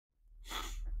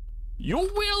You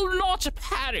will not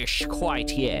perish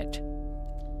quite yet.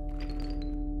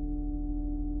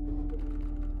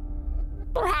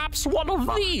 Perhaps one of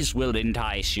these will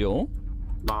entice you.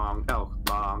 Long elk,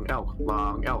 long elk,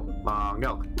 long elk, long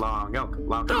elk, long elk,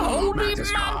 long elk. The holy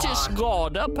mantis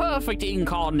god, a perfect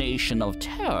incarnation of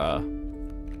terror.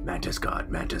 Mantis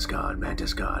god, mantis god,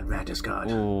 mantis god, mantis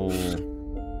god. Ooh.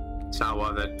 It's not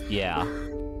worth it. Yeah.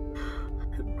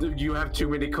 You have too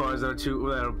many cards that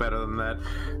are better than that.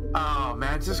 Oh,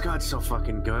 mantis god's so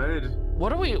fucking good.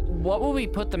 What will we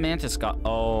put the mantis god?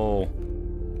 Oh.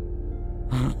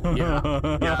 Yeah.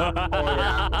 Yeah. Oh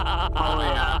yeah. Oh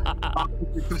yeah.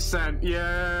 100%.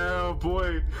 Yeah. Oh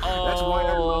boy. Oh. That's why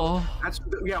I love.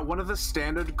 Yeah. One of the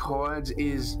standard cards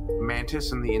is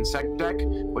Mantis in the Insect deck,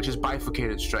 which is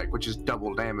Bifurcated Strike, which is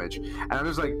double damage. And I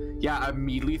was like, yeah,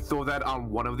 immediately throw that on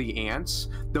one of the ants.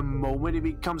 The moment it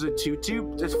becomes a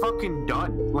 2/2, it's fucking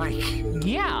done. Like.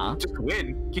 Yeah. Just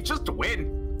win. You just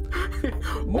win.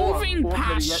 Moving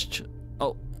past.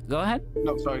 Oh, go ahead.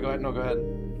 No, sorry. Go ahead. No, go ahead.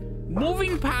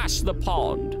 Moving past the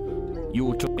pond,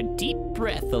 you took a deep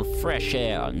breath of fresh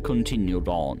air and continued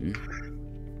on.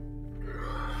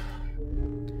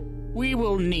 We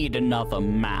will need another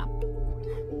map.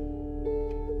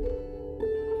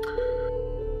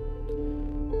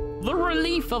 The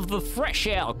relief of the fresh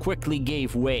air quickly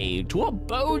gave way to a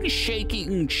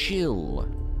bone-shaking chill.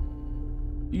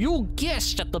 You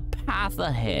guessed at the path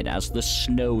ahead as the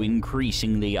snow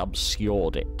increasingly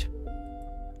obscured it.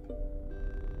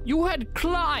 You had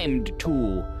climbed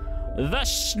to the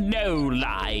snow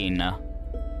line.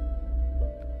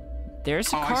 There's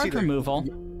a card removal.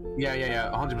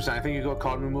 Yeah, 100%. I think you go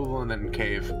card removal and then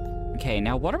cave. Okay,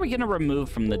 now what are we gonna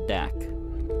remove from the deck?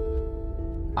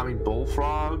 I mean,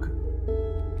 Bullfrog.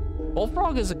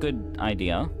 Bullfrog is a good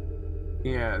idea.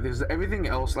 Yeah, there's everything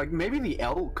else, like maybe the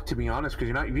elk, to be honest, because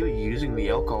you're not really using the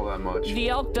elk all that much. The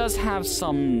elk does have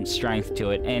some strength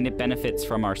to it, and it benefits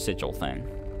from our sigil thing.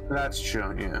 That's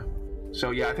true, yeah.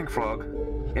 So yeah, I think frog,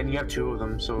 and you have two of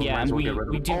them, so yeah, and we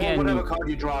do get whatever card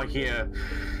you draw here.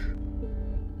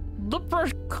 The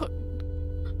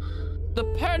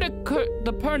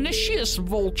pernicious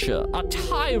vulture, a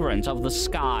tyrant of the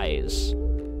skies.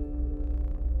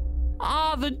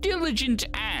 Ah, the diligent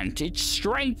ant. Its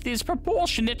strength is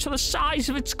proportionate to the size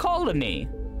of its colony.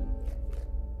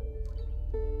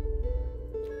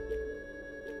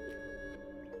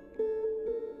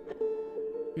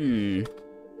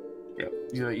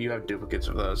 Yeah, you have duplicates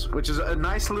of those, which is a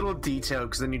nice little detail,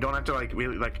 because then you don't have to like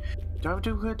really like, do I have a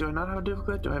duplicate? Do I not have a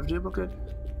duplicate? Do I have a duplicate?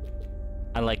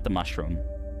 I like the mushroom.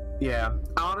 Yeah,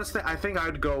 honestly, I think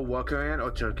I'd go worker ant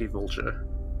or turkey vulture.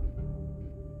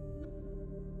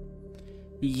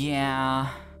 Yeah.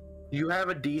 You have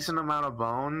a decent amount of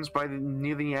bones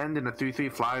near the end, and a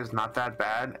 3/3 fly is not that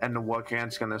bad, and the worker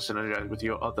ant's gonna synergize with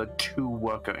your other two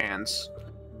worker ants.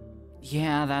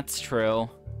 Yeah, that's true.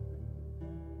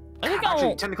 I think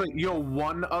actually, technically, your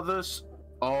one others.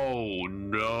 Oh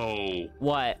no!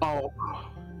 What? Oh,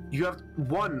 you have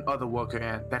one other worker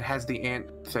ant that has the ant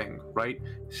thing, right?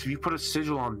 So you put a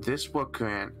sigil on this worker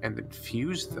ant and then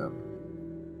fuse them.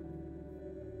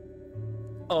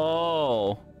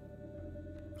 Oh.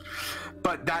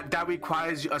 But that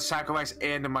requires a sacrifice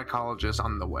and a mycologist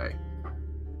on the way.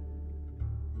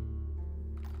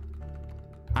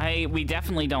 We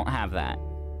definitely don't have that.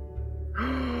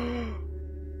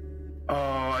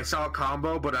 Oh, I saw a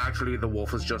combo, but actually the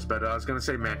wolf is just better. I was gonna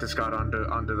say Mantis God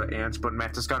under the ants, but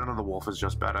Mantis God under the wolf is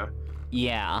just better.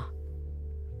 Yeah.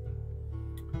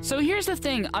 So here's the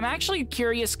thing. I'm actually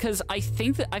curious because I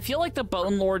feel like the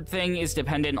Bone Lord thing is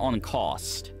dependent on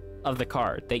cost of the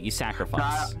card that you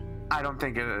sacrifice. I don't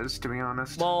think it is, to be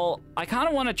honest. Well, I kind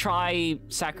of want to try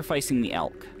sacrificing the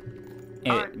elk,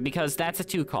 because that's a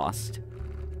 2 cost.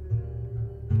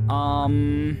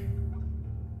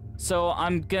 So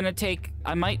I'm gonna take.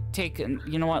 I might take.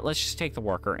 You know what? Let's just take the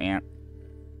worker ant.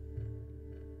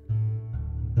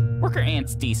 Worker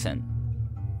ant's decent,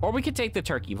 or we could take the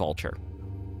turkey vulture.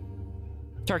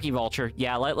 Turkey vulture.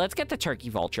 Yeah, let's get the turkey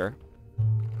vulture.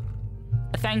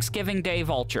 A Thanksgiving Day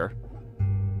vulture.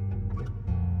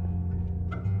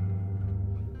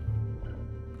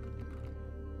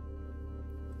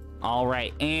 All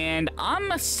right, and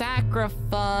I'm a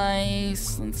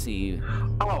sacrifice. Let's see.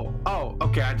 Oh,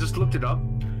 okay. I just looked it up.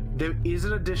 There is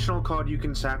an additional card you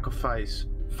can sacrifice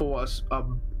for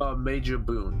a major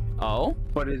boon. Oh?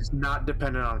 But it's not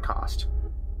dependent on cost.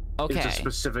 Okay. It's a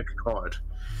specific card.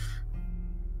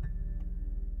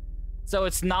 So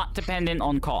it's not dependent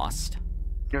on cost.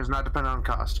 It's not dependent on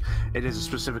cost. It is a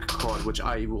specific card, which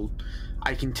I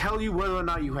can tell you whether or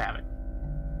not you have it.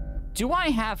 Do I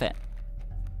have it?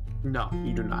 No,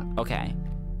 you do not. Okay.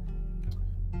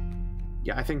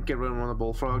 Yeah, I think get rid of one of the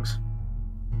bullfrogs.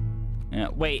 Yeah.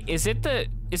 Wait, is it the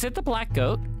black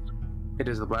goat? It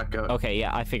is the black goat. Okay,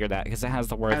 yeah, I figured that because it has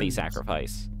the worthy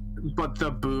sacrifice. But the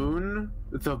boon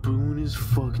is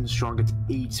fucking strong. It's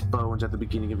 8 bones at the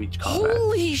beginning of each combat.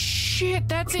 Holy shit,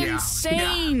 that's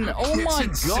insane! Yeah. Oh my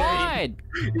god!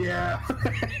 Yeah.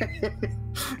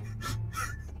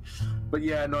 But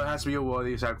yeah, no, it has to be a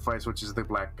worthy sacrifice, which is the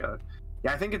black goat.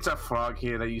 Yeah, I think it's a frog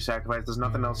here that you sacrifice. There's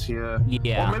nothing else here.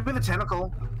 Yeah. Or maybe the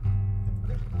tentacle.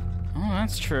 Oh,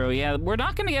 that's true. Yeah, we're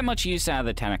not gonna get much use out of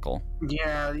the tentacle.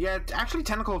 Yeah. Actually,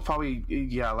 tentacle is probably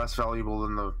less valuable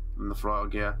than the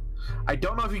frog. Yeah. I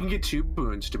don't know if you can get 2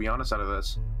 boons, to be honest, out of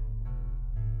this.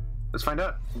 Let's find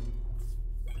out.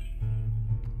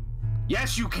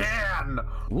 Yes, you can.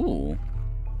 Ooh.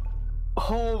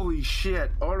 Holy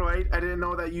shit! All right, I didn't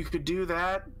know that you could do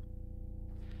that.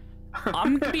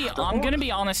 I'm gonna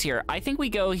be honest here. I think we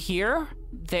go here,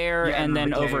 there, and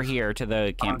then over here to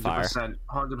the campfire.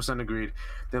 100% agreed.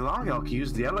 The long elk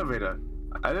used the elevator.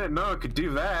 I didn't know it could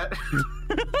do that.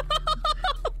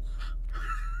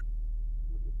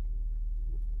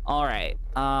 All right.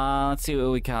 Let's see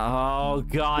what we got. Oh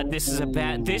god, this is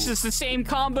the same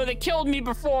combo that killed me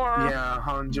before. Yeah,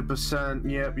 100%.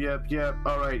 Yep.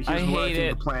 All right, here's what I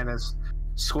think the plan is.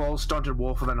 Squall, stunted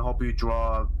wolf, and then help you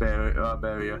draw a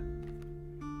barrier.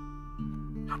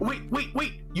 Wait!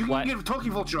 You can get a Toki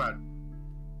Vulture out.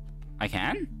 I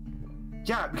can?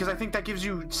 Yeah, because I think that gives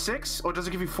you 6, or does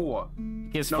it give you 4?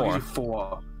 Gives 4. No, it gives you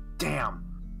 4. Damn.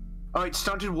 All right,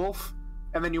 stunted wolf,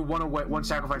 and then you're one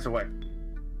sacrifice away.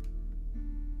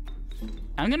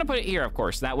 I'm gonna put it here, of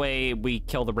course. That way we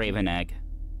kill the raven egg.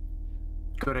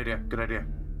 Good idea.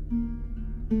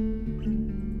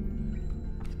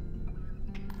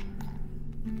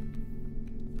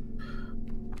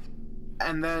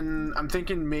 And then I'm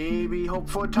thinking maybe hope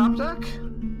for a top deck.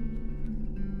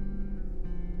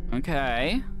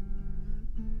 Okay.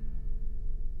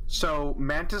 So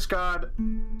Mantis God,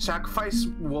 sacrifice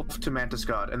wolf to Mantis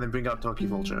God, and then bring out Toki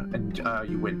Vulture, and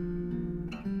you win.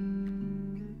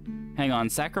 Hang on,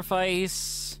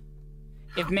 sacrifice.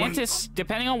 If Mantis,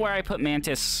 depending on where I put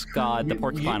Mantis God, the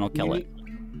porcupine will kill it.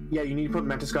 Yeah, you need to put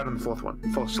Mantis God in the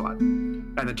 4th slot,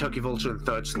 and then Toki Vulture in the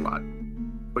 3rd slot.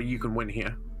 But you can win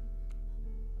here.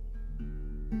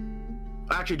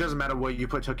 Actually, it doesn't matter where you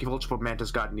put Toki Vulture, but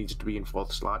Mantis God needs to be in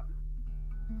 4th slot.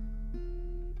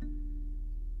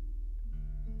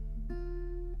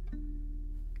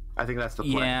 I think that's the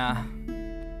plan.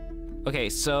 Yeah. Okay,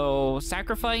 so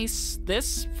sacrifice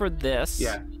this for this.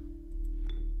 Yeah.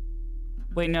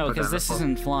 Wait, no, because this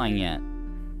isn't flying yet.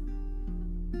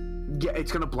 Yeah,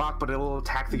 it's gonna block, but it'll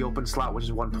attack the open slot, which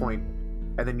is 1 point,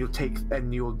 and then you'll take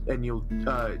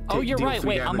oh, you're right.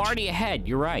 Wait, I'm already ahead.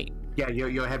 You're right. Yeah,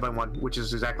 you're ahead by 1, which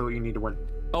is exactly what you need to win.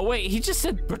 Oh wait, he just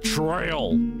said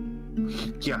betrayal.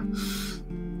 Yeah.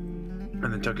 And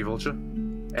then Toki Vulture.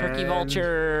 Toki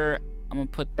Vulture. I'm gonna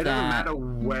put that. It doesn't matter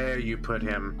where you put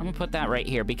him. I'm gonna put that right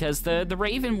here because the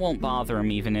raven won't bother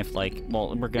him even if like,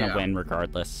 well, we're gonna win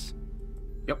regardless.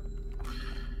 Yep.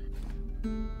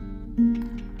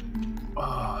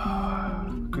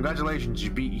 Congratulations,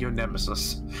 you beat your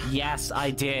nemesis. Yes,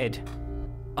 I did.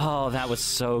 Oh, that was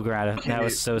so gratifying. That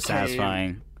was so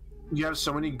satisfying. You have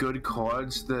so many good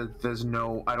cards that there's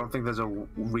no. I don't think there's a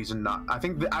reason not. I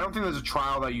don't think there's a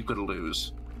trial that you could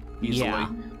lose easily. Yeah.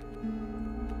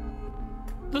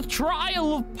 The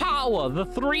Trial of Power. The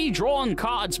 3 drawn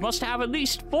cards must have at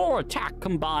least 4 attack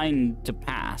combined to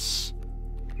pass.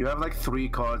 You have like 3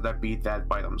 cards that beat that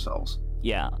by themselves.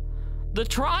 Yeah. The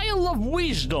Trial of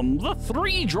Wisdom. The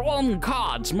 3 drawn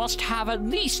cards must have at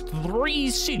least 3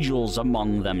 sigils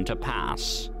among them to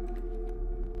pass.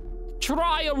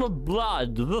 Trial of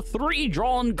Blood. The 3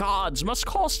 drawn cards must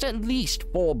cost at least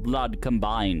 4 blood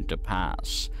combined to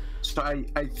pass. So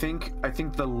I think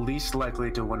the least likely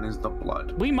to win is the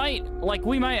blood. We might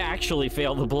actually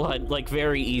fail the blood like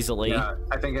very easily. Yeah,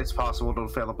 I think it's possible to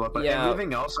fail the blood, but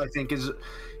everything else I think is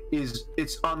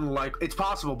it's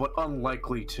possible but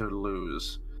unlikely to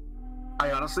lose.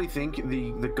 I honestly think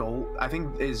the goal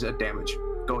is a damage.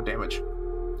 Go damage.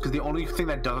 Because the only thing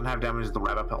that doesn't have damage is the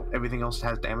rabbit pelt. Everything else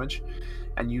has damage,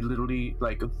 and you literally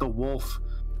like the wolf.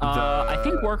 I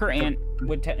think worker ant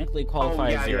would technically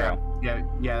qualify as 0. Yeah,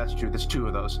 that's true. There's 2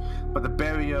 of those. But the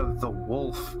barrier, the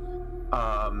wolf,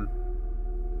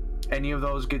 any of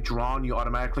those get drawn, you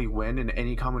automatically win, and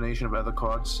any combination of other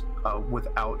cards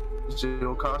without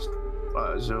 0 cost,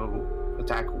 0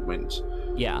 attack wins.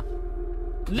 Yeah.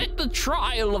 Let the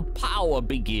Trial of Power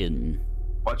begin.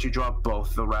 Watch you draw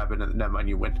both the rabbit and never mind,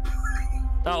 you win.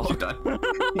 Oh. You're done.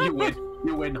 You win.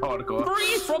 You win hardcore.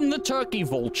 3 from the turkey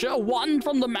vulture, 1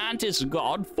 from the mantis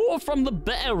god, 4 from the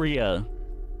barrier.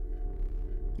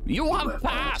 You have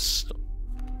passed.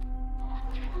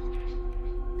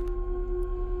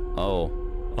 Oh.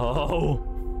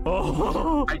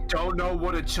 I don't know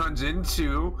what it turns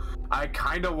into. I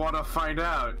kind of want to find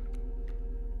out.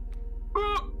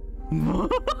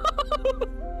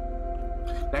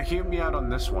 Now hear me out on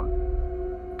this one.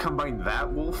 Combine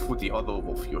that wolf with the other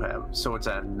wolf you have, so it's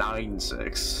a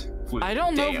 9/6. I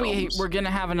don't know if we're gonna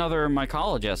have another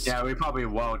mycologist. Yeah, we probably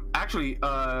won't. Actually,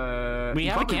 we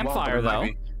have a campfire though.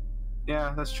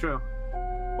 Yeah, that's true.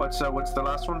 What's the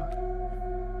last one?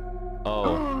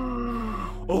 Oh.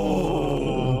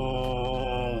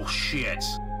 Oh shit!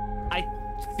 I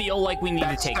feel like we need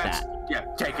to take that. Yeah,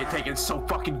 take it. It's so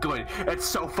fucking good. It's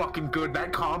so fucking good.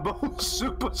 That combo is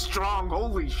super strong.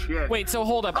 Holy shit. Wait, so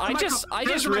hold up. I just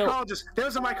realized.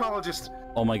 There's a mycologist.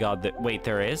 Oh my god. Wait,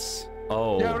 there is?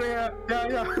 Oh. Yeah.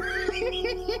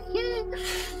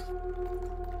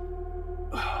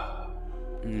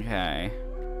 Okay.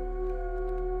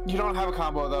 You don't have a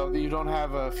combo though. You don't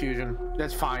have a fusion.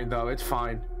 That's fine though. It's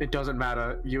fine. It doesn't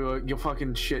matter. You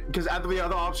fucking shit. Because the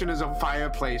other option is a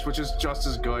fireplace, which is just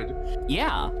as good.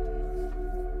 Yeah.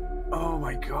 Oh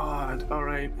my god. All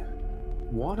right.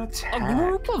 What attack? A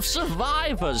group of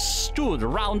survivors stood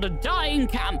around a dying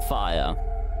campfire.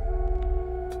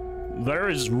 There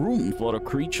is room for a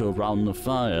creature around the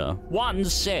fire, one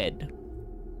said.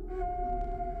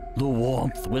 The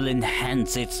warmth will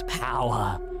enhance its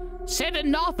power, said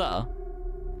another.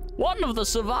 One of the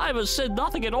survivors said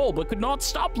nothing at all but could not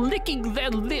stop licking their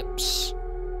lips.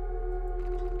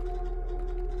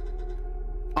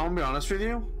 I'll be honest with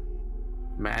you.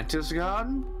 Mantis God?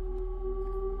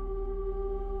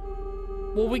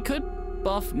 Well, we could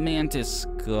buff Mantis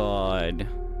God.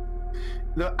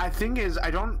 The thing is,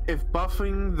 if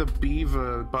buffing the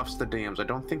beaver buffs the dams, I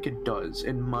don't think it does.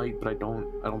 It might, but I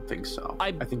don't think so.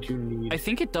 I think you need. I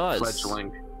think it does.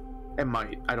 Fledgling. It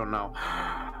might. I don't know.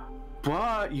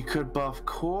 But you could buff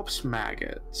corpse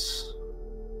maggots.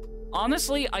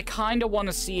 Honestly, I kind of want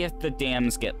to see if the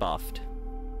dams get buffed.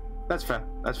 That's fair.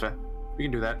 We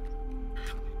can do that.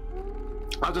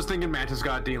 I was just thinking Mantis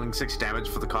God dealing 6 damage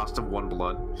for the cost of 1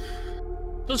 blood.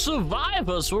 The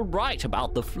survivors were right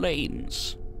about the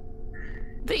flames.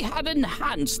 They had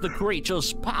enhanced the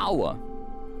creature's power.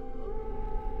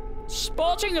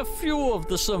 Spotting a few of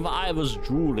the survivors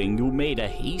drooling, you made a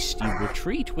hasty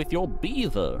retreat with your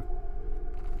beaver.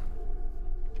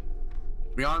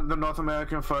 Beyond the North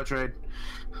American fur trade.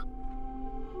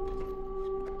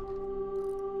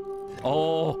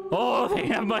 Oh,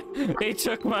 they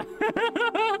took my...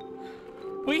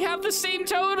 We have the same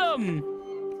totem!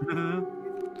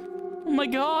 Oh my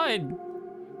god.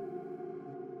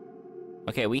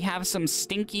 Okay, we have some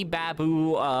stinky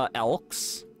babu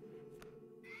elks.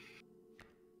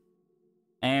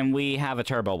 And we have a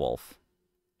turbo wolf.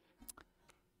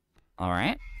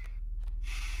 Alright.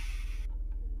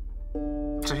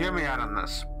 So hear me out on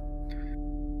this.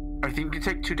 I think you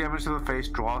take 2 damage to the face,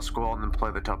 draw a skull, and then play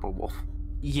the turbo wolf.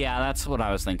 Yeah, that's what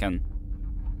I was thinking.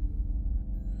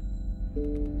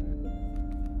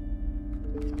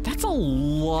 That's a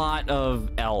lot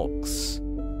of elks.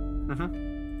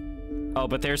 Oh,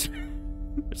 but there's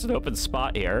an open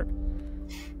spot here.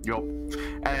 Yup.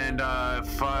 And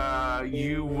if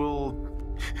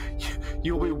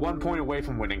you'll be 1 point away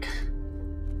from winning.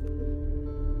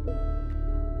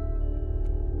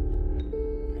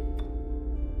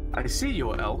 I see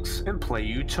your elks and play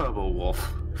you turbo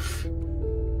wolf.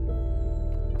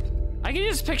 I can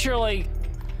just picture like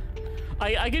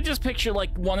I could just picture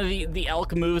like one of the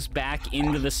elk moves back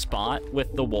into the spot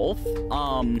with the wolf.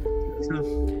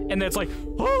 And it's like,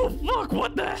 oh fuck,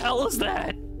 what the hell is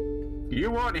that?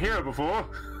 You weren't here before.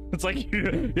 It's like,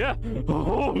 yeah,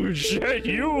 oh shit,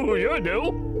 you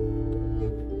do.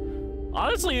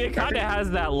 Honestly, it kind of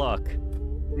has that look.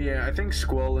 Yeah, I think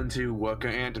squall into worker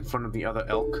ant in front of the other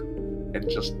elk and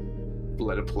just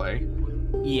let it play.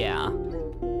 Yeah.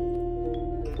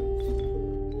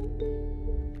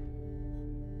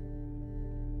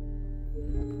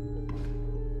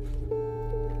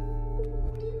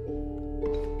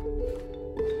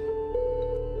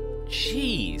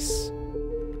 Jeez.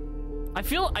 I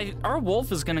feel our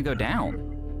wolf is gonna go down.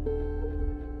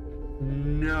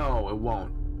 No, it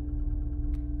won't.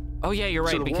 Oh yeah, you're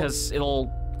right, because it'll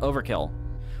overkill.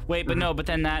 Wait, but no, but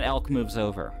then that elk moves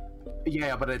over.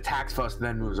 Yeah, but it attacks first,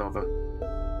 then moves over.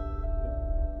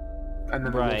 And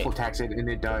then the wolf attacks it, and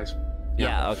it dies.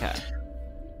 Yeah, okay.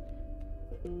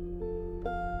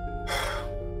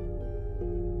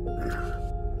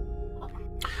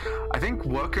 I think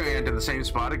worker ant in the same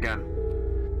spot again.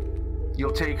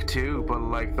 You'll take 2, but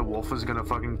like the wolf is gonna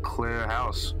fucking clear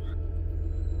house.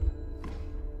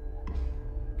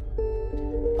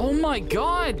 Oh my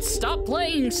god, stop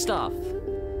playing stuff.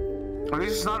 At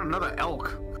least it's not another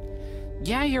elk.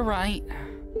 Yeah, you're right.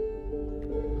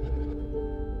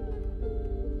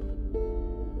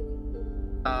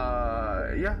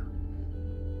 Yeah.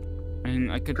 I mean,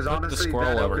 I could put honestly, the squirrel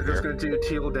that elk over is here. just gonna do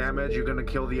teal damage. You're gonna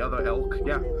kill the other elk.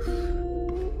 Yeah.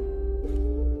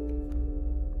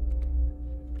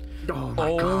 Oh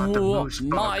my god, the moose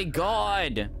bug. My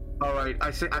god. All right,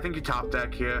 I think you top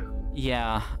deck here.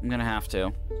 Yeah, I'm gonna have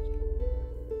to.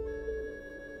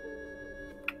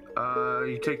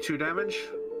 You take 2 damage,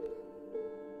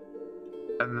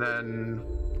 and then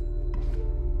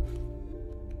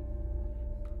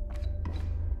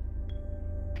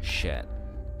shit.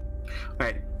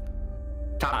 okay,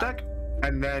 top deck,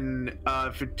 and then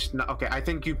if it's not okay, I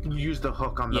think you use the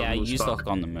hook on the moose. Yeah, use the bug. hook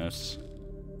on the moose.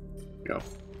 Go.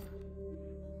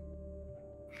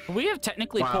 We have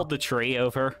technically pulled the tree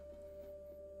over.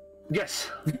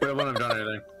 Yes, but it wouldn't have done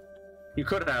anything. You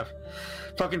could have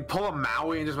fucking pull a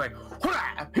Maui and just like,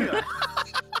 hurrah!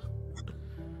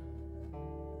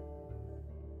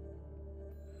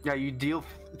 Yeah, you deal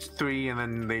 3 and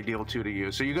then they deal 2 to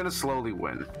you, so you're gonna slowly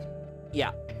win.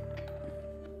 Yeah.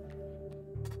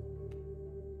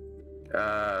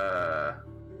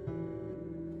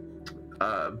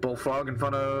 Bullfrog in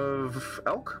front of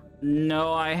elk?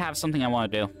 No, I have something I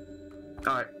want to do.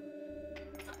 Alright.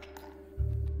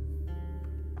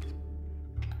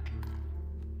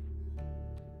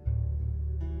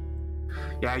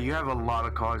 Yeah, you have a lot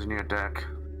of cards in your deck.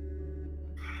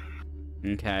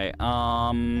 Okay,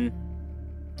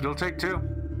 You'll take 2.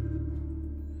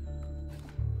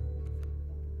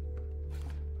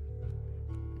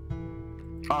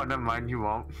 Oh, never mind, you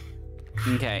won't.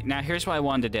 Okay, now here's what I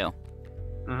wanted to do.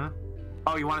 Mm-hmm.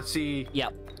 Oh, you want to see...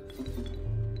 Yep.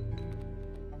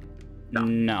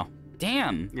 No.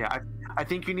 Damn. Yeah, I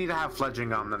think you need to have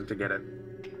fledging on them to get it.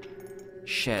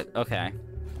 Shit, okay.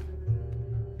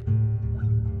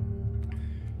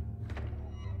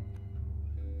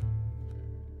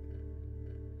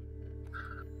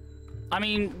 I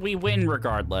mean, we win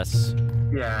regardless.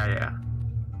 Yeah, yeah.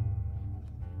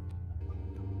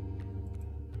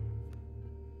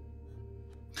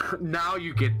 Now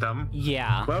you get them.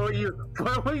 Yeah. Where were you?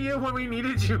 Where were you when we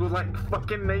needed you like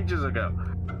fucking ages ago?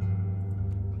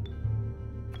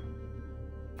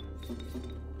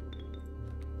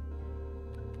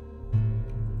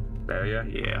 There ya?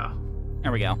 Yeah.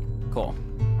 There we go. Cool.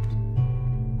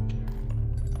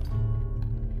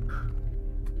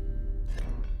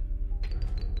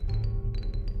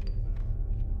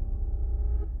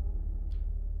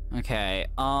 Okay,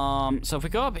 so if we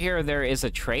go up here, there is a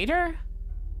trader?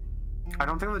 I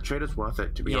don't think the trade is worth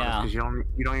it, to be honest, because you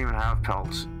don't even have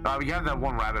pelts. You have that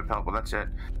one rabbit pelt, but that's it.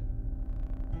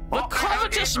 The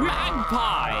covetous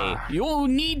magpie! You'll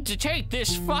need to take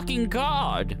this fucking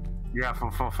card. Yeah,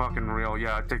 for fucking real.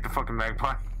 Yeah, take the fucking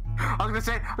magpie. I was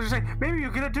gonna say, maybe you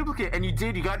get a duplicate, and you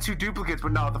did. You got 2 duplicates,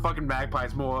 but no, the fucking magpie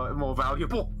is more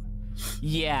valuable.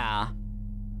 Yeah.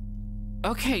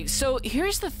 Okay, so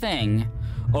here's the thing.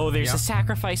 Oh, there's a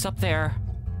sacrifice up there.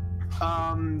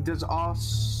 There's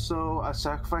also a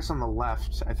sacrifice on the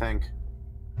left, I think.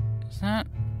 Is that?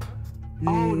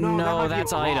 Oh, no, No,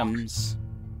 that's items.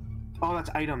 Oh, that's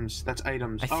items. That's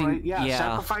items. I think, right, yeah, yeah.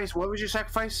 Sacrifice. What was your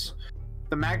sacrifice?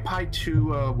 The magpie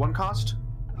to 1 cost?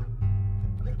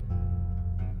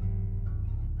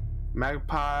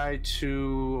 Magpie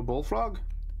to a bullfrog?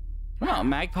 No,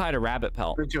 magpie to rabbit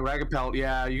pelt. To a rabbit pelt,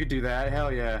 yeah, you could do that.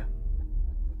 Hell yeah.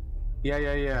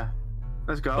 Yeah.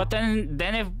 Let's go. But then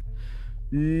if...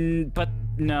 but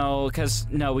no, because...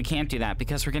 No, we can't do that,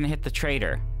 because we're gonna hit the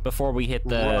trader before we hit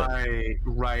the...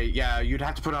 Right. Yeah, you'd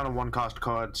have to put on a 1-cost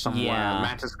card somewhere. Yeah.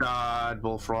 Mantis God,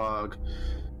 bullfrog.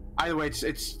 Either way,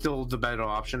 it's still the better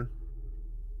option.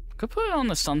 Could put it on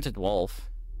the stunted wolf.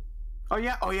 Oh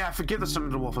yeah, I forget the Summon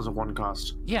the Wolf as a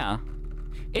 1-cost. Yeah.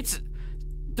 It's...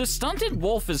 The stunted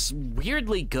wolf is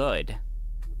weirdly good.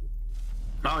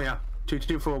 Oh yeah.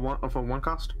 2 for a 1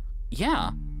 cost?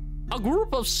 Yeah. A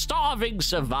group of starving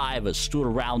survivors stood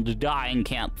around a dying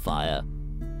campfire.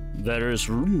 There is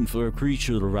room for a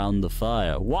creature around the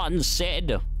fire, one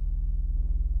said.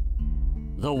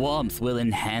 The warmth will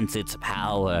enhance its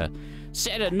power,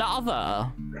 said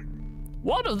another.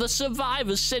 One of the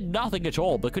survivors said nothing at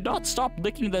all, but could not stop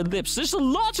licking their lips. There's a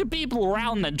lot of people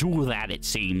around that do that, it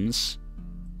seems.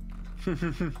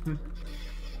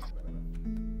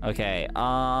 Okay,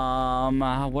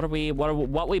 what we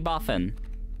buffing?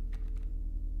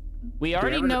 We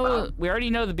already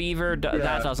know the beaver,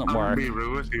 that doesn't work. Be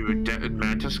rude with you,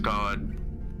 Mantis God.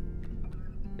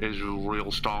 is a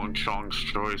real strong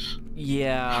choice.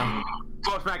 Yeah.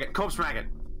 Corpse maggot.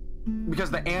 Because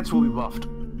the ants will be buffed.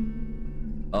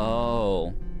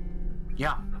 Oh.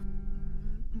 Yeah.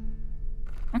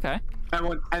 Okay.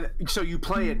 And so you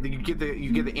play it, you get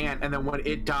the ant, and then when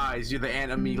it dies, the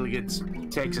ant immediately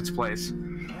takes its place.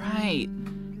 Right.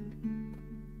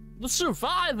 The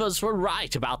survivors were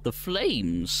right about the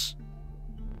flames.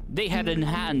 They had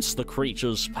enhanced the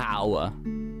creature's power.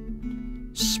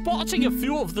 Spotting a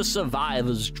few of the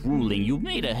survivors drooling, you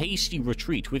made a hasty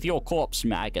retreat with your corpse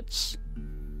maggots.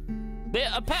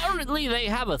 Apparently they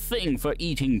have a thing for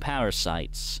eating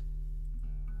parasites.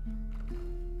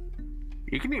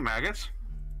 You can eat maggots.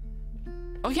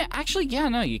 Oh yeah, actually, yeah,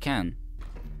 no, you can.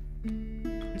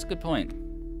 That's a good point.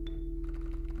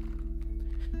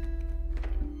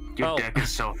 Your deck is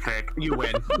so thick. You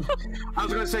win. I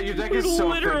was gonna say your deck is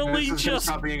so thick. This is just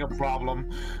not being a problem.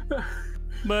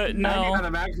 But no. And you got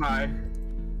a magpie.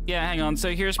 Yeah, hang on.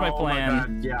 So here's my plan. Oh my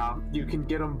god, yeah. You can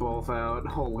get them both out.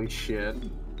 Holy shit.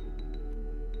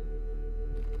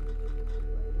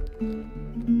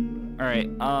 Alright,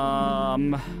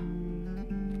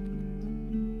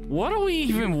 what do we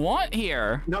even want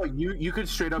here? No, you could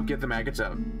straight up get the maggots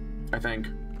out, I think.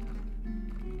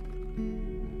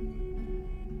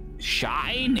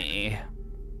 Shiny.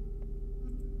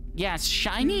 Yes,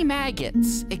 shiny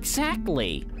maggots.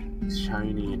 Exactly.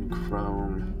 Shiny and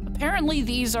chrome. Apparently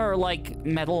these are like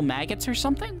metal maggots or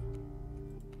something?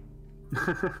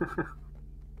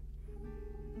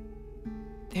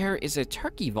 There is a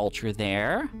turkey vulture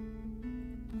there.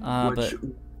 But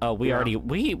oh, we already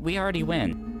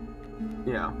win.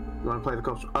 Yeah. You want to play the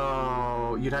corpse?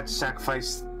 Oh, you'd have to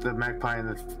sacrifice the magpie and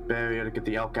the barrier to get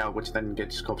the elk out, which then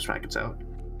gets corpse maggots out.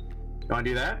 You want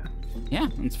to do that? Yeah,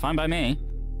 it's fine by me.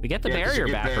 We get the barrier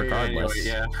back regardless.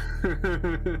 Anyway,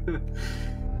 yeah.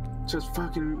 Just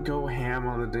fucking go ham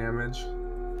on the damage.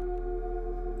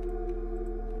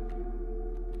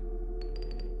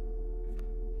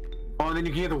 Oh, and then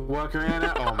you can get the worker in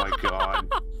it? Oh my god.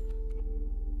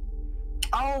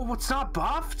 Oh, it's not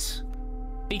buffed?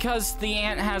 Because the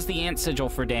ant has the ant sigil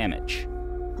for damage.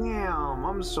 Damn,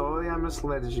 I'm sorry I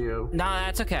misled you. Nah,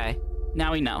 that's okay.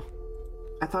 Now we know.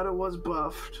 I thought it was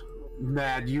buffed.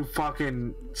 Mad, you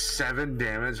fucking 7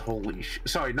 damage. Holy shit.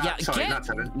 Sorry, not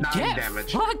 7. 9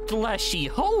 damage. Fucked, Leshy.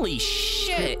 Holy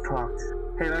shit. Get fucked.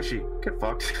 Hey, Leshy, get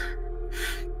fucked.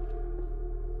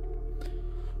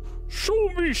 Show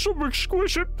me some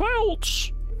exquisite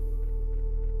pelts.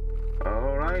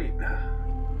 All right.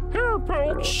 Hair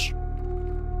pelts.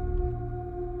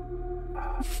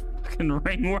 Fucking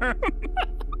ringworm.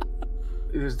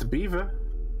 There's the beaver.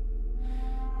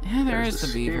 Yeah, there's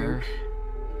the beaver.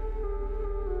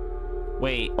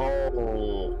 Wait.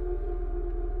 Oh.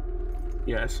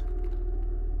 Yes.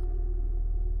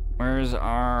 Where's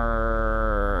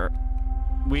our...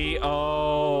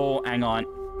 Oh, hang on.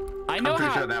 I'm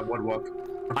pretty sure that would work.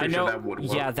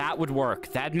 Yeah, that would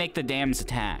work. That'd make the dams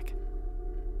attack.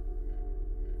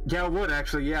 Yeah, it would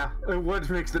actually, yeah. It would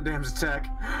make the dams attack.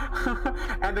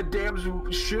 And the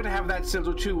dams should have that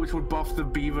sigil too, which would buff the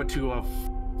beaver to a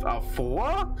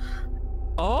 4?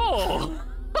 Oh!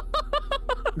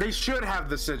 They should have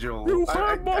the sigil. You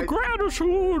have my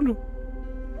gratitude!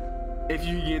 If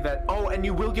you get that. Oh, and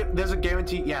you will get, there's a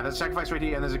guarantee, yeah, there's a sacrifice right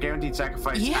here, and there's a guaranteed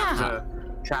sacrifice after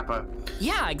Kappa.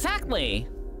 Yeah, exactly.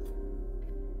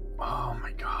 Oh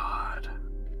my god.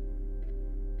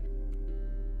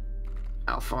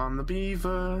 Alpha on the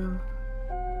beaver.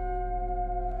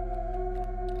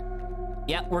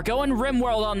 Yeah, we're going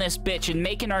RimWorld on this bitch and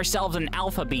making ourselves an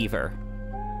alpha beaver.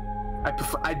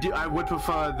 I would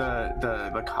prefer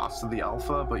the cost of the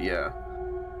alpha, but yeah.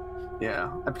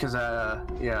 Yeah, because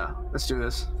yeah, let's do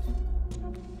this.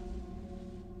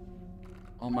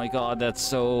 Oh my god, that's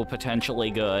so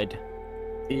potentially good.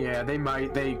 Yeah,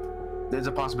 there's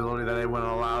a possibility that they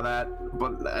wouldn't allow that,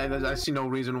 but I see no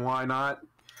reason why not.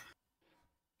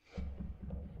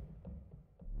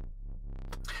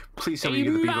 Please tell me you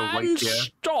get the beaver right here.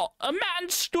 Stop! A man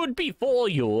stood before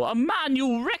you, a man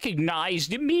you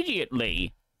recognized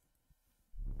immediately.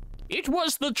 It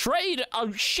was the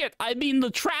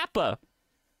the trapper.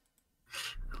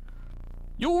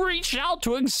 You reached out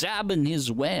to examine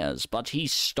his wares, but he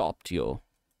stopped you.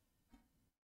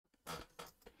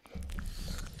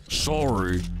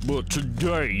 Sorry, but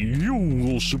today you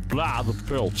will supply the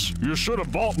pelts. You should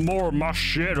have bought more of my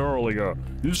shit earlier.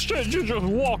 Instead, you just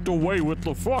walked away with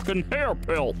the fucking hair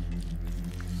pelt.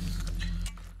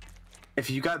 If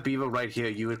you got beaver right here,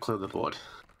 you would clear the board.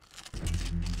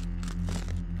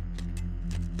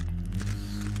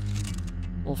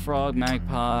 Bullfrog,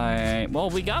 magpie. Well,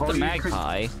 we got the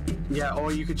magpie. Yeah,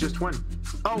 or you could just win.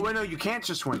 Oh, wait, no, you can't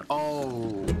just win.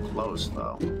 Oh, close,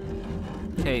 though.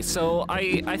 Okay, so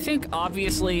I think,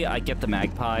 obviously, I get the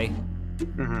magpie.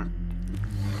 Mm-hmm.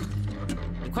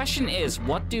 The question is,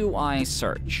 what do I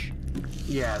search?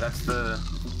 Yeah, that's the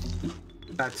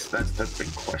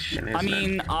big question, isn't I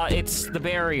mean, it's the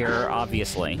barrier,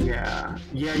 obviously. Yeah,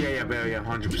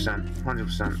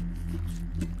 100%.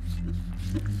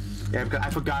 Yeah, I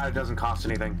forgot it doesn't cost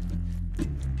anything.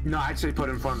 No, I'd say put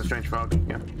it in front of the strange frog.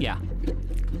 Yeah. Yeah.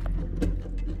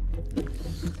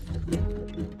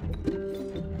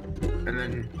 And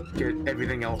then get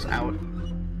everything else out.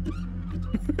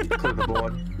 Clear the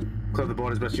board. Clear the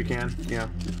board as best you can. Yeah.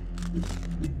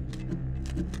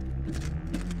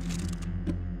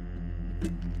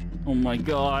 Oh my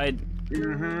god.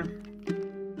 Mm-hmm.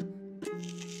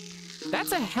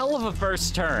 That's a hell of a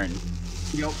first turn.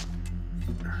 Yep.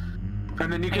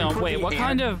 And then you can Hang on, put wait, the what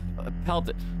kind of pelt?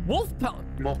 Wolf pelt?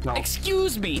 Wolf pelt.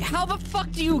 Excuse me, how the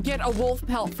fuck do you get a wolf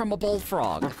pelt from a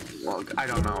bullfrog? Well, I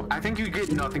don't know. I think you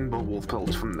get nothing but wolf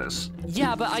pelts from this.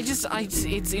 Yeah, but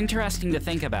it's interesting to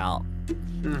think about.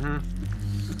 Mm-hmm.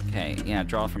 Okay, yeah,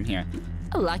 draw from here.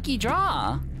 A lucky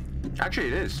draw. Actually,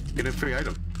 it is. Get a free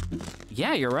item.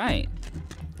 Yeah, you're right.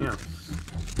 Yeah.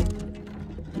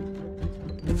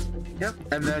 Yep.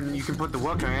 And then you can put the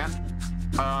worker ant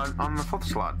on the 4th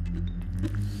slot.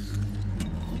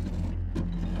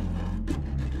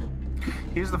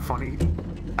 Here's the funny.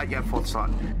 Yeah, 4th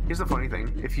slot. Here's the funny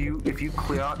thing. If you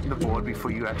clear out the board before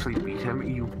you actually beat him,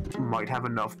 you might have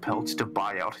enough pelts to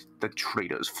buy out the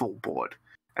trader's full board,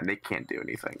 and they can't do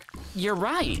anything. You're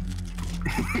right.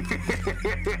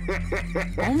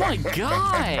 Oh my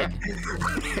god!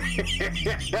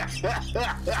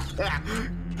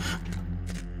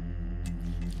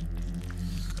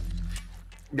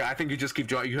 Yeah, I think you just keep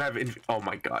drawing. You have. Oh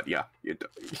my god! Yeah, you're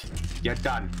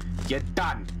done. You're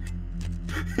done.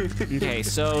 Okay,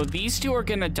 so these two are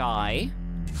gonna die.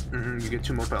 Mm-hmm, you get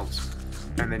 2 more pelts,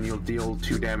 and then you'll deal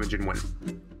 2 damage and win.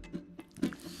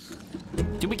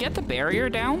 Do we get the barrier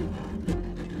down?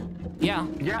 Yeah,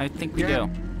 I think we do.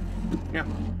 Yeah.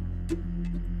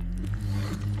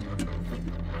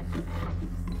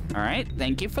 All right,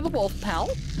 thank you for the wolf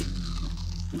pelt.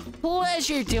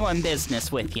 Pleasure doing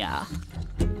business with ya.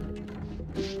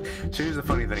 So here's the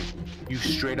funny thing. You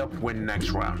straight up win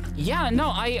next round. Yeah, no,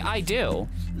 I do.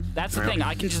 That's the thing,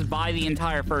 I can just buy the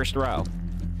entire first row.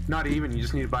 Not even, you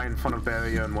just need to buy in front of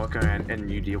barrier and worker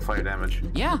and you deal fire damage.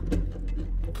 Yeah.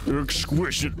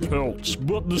 Exquisite pelts,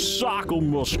 but the cycle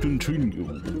must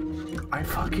continue. I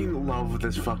fucking love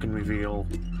this fucking reveal.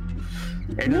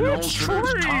 In an Let's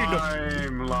alternate trade!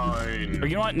 timeline. Or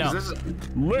you know what? No.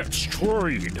 Let's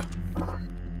trade.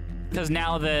 Because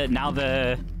now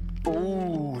the...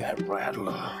 Oh, that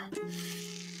rattler.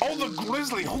 Oh, the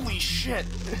grizzly, holy shit.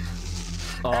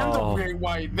 Oh. And the great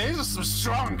white, these are some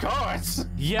strong cards.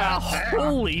 Yeah,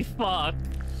 holy fuck.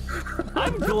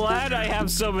 I'm glad I have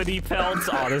so many pelts,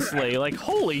 honestly. Like,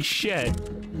 holy shit.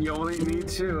 You only need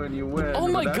 2 and you win. Oh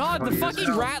my god, the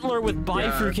fucking rattler with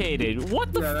bifurcated. Yeah.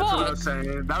 What the fuck? That's what I was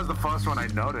saying. That was the first one I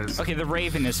noticed. Okay, the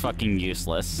raven is fucking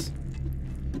useless.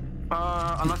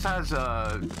 Unless it has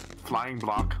a flying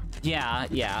block. Yeah.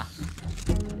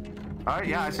 Alright,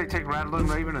 yeah, I say take rattler and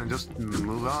raven and just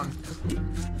move on.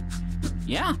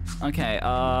 Yeah, okay,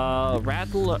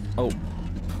 rattler... Oh.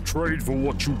 Trade for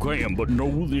what you can, but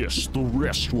know this, the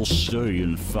rest will stay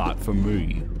and fight for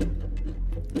me.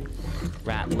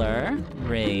 Rattler,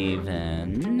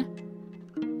 raven...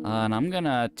 and I'm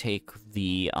gonna take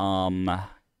the,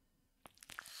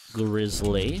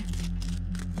 grizzly.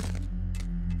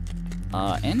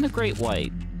 And the great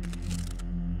white.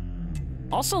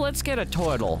 Also, let's get a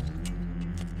turtle.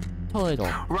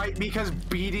 Right, because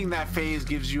beating that phase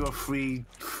gives you a free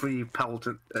pelt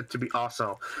to be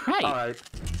also. Right. All right.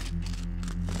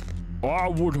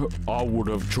 I would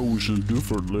have chosen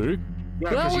differently.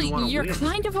 Yeah, well, you're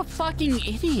kind of a fucking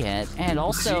idiot, and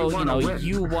also,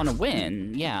 you want to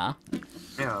win. Yeah.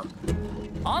 Yeah.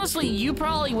 Honestly, you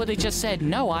probably would have just said,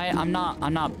 "No, I'm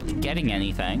not getting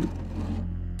anything."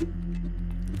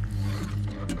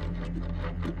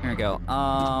 Here we go.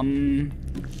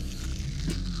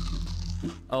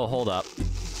 Oh, hold up.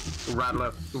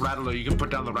 Rattler, you can put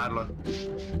down the rattler.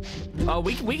 Oh,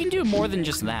 we can do more than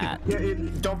just that. Yeah,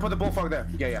 don't put the bullfrog there.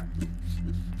 Yeah.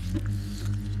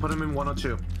 Put him in 1 or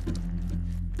 2.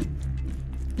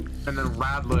 And then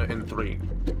rattler in 3.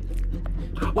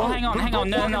 Well, hang on.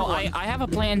 No. I have a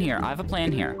plan here.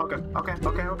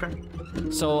 Okay.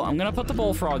 So I'm gonna put the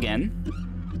bullfrog in.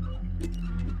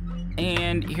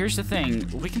 And here's the thing.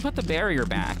 We can put the barrier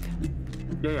back.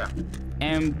 Yeah.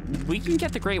 And we can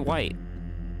get the great white.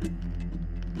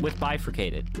 with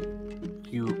bifurcated.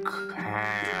 You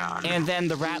can. And then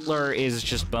the Rattler is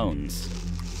just bones.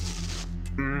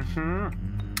 Mm-hmm.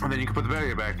 And then you can put the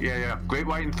barrier back. Yeah, yeah. Great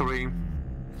White in 3,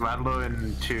 Rattler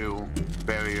in 2,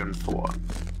 barrier in 4.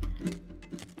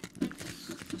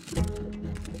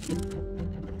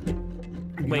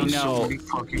 Wait, no. So many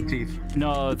fucking teeth.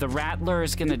 No, the Rattler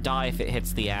is gonna die if it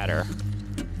hits the adder.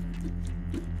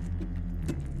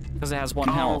 Because it has 1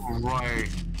 health. Oh, right.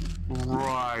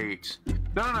 Right.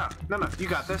 No. You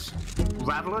got this.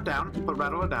 Rattler down. Put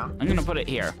Rattler down. I'm gonna put it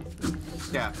here.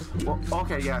 Yeah. Well,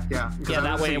 okay, yeah. Yeah,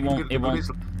 that way it won't.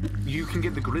 You can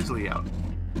get the grizzly out.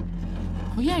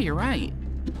 Oh yeah, you're right.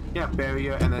 Yeah,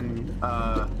 barrier and then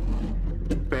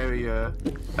barrier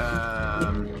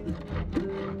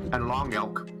and long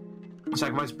elk.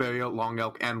 Sacrifice barrier, long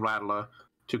elk, and rattler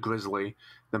to grizzly.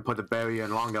 Then put the barrier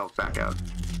and long elk back out.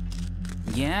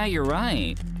 Yeah, you're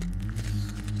right.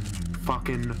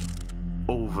 Fucking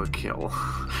overkill.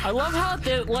 I love how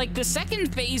the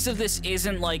second phase of this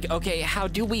isn't like, okay, how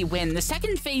do we win? The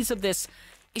second phase of this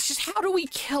is just how do we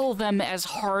kill them as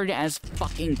hard as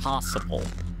fucking possible.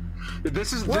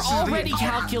 We're already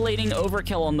calculating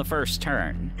overkill on the first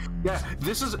turn. Yeah,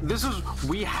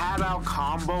 we had our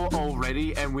combo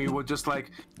already, and we were just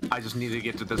like, I just need to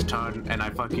get to this turn, and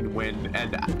I fucking win,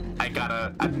 and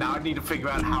now I need to figure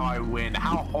out how I win.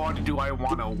 How hard do I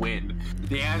want to win?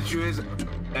 The answer is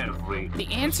every.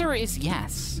 The answer is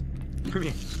yes.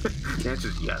 The answer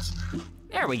is yes.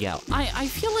 There we go. I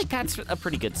feel like that's a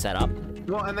pretty good setup.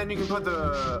 Well, and then you can put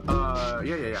the,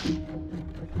 yeah.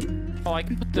 Oh, I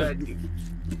can put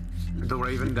the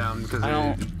raven down because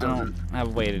I don't have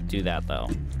a way to do that though.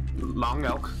 Long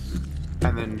elk,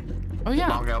 and then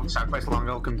long elk, sacrifice long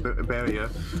elk and barrier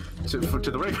to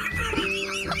the raven.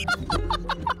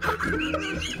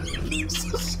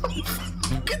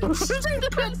 That's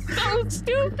so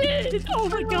stupid! Oh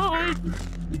my god!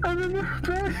 And then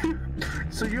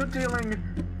so you're dealing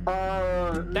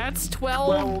that's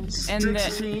 12 and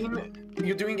 16.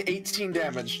 You're doing 18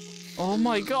 damage. Oh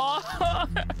my god!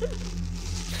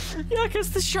 Yeah,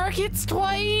 because the shark hits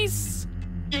twice!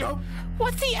 Yep.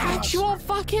 What the actual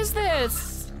fuck is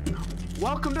this?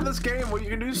 Welcome to this game where you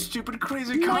can do stupid,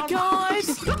 crazy combos.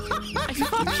 Oh my god! I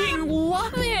fucking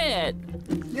love it!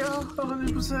 Yeah,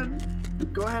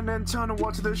 100%. Go ahead and turn and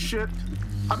watch this shit.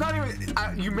 I'm not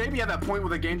even. You may be at that point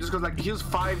with the game just because, like, he has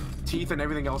 5 teeth and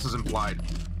everything else is implied.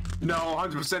 No,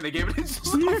 100% they gave it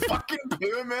just a fucking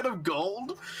pyramid of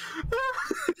gold.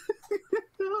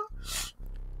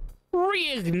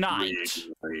 Reignite.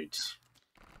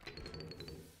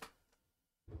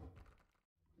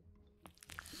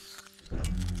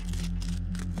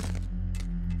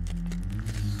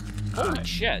 Holy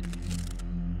shit.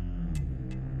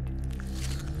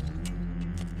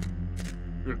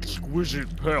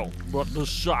 Exquisite pelt, but the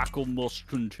cycle must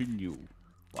continue.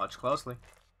 Watch closely.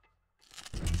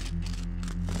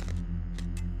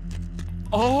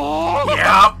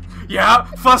 Oh! Yeah.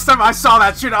 First time I saw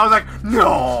that shit, I was like,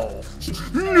 no.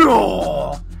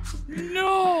 No!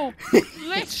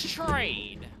 Let's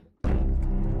trade.